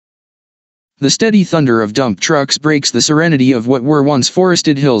The steady thunder of dump trucks breaks the serenity of what were once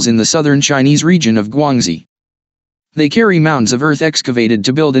forested hills in the southern Chinese region of Guangxi. They carry mounds of earth excavated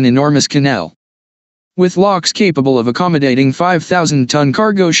to build an enormous canal, with locks capable of accommodating 5,000-ton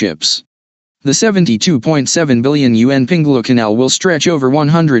cargo ships. The 72.7 billion yuan Pinglu Canal will stretch over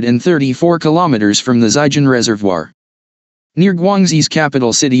 134 kilometers from the Zhejiang Reservoir, near Guangxi's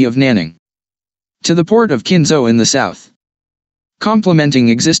capital city of Nanning, to the port of Qinzhou in the south, complementing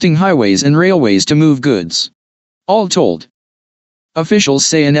existing highways and railways to move goods. All told, officials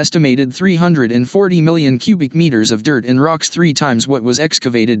say an estimated 340 million cubic meters of dirt and rocks, 3 times what was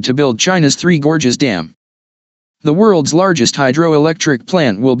excavated to build China's Three Gorges Dam, the world's largest hydroelectric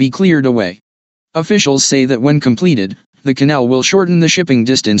plant, will be cleared away. Officials say that when completed, the canal will shorten the shipping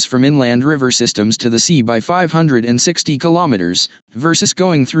distance from inland river systems to the sea by 560 kilometers, versus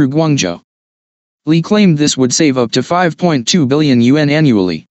going through Guangzhou. Li claimed this would save up to 5.2 billion yuan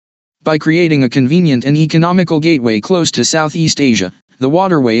annually. By creating a convenient and economical gateway close to Southeast Asia, the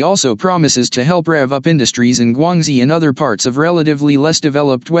waterway also promises to help rev up industries in Guangxi and other parts of relatively less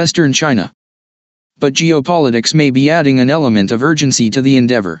developed Western China. But geopolitics may be adding an element of urgency to the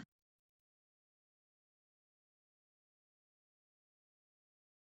endeavor.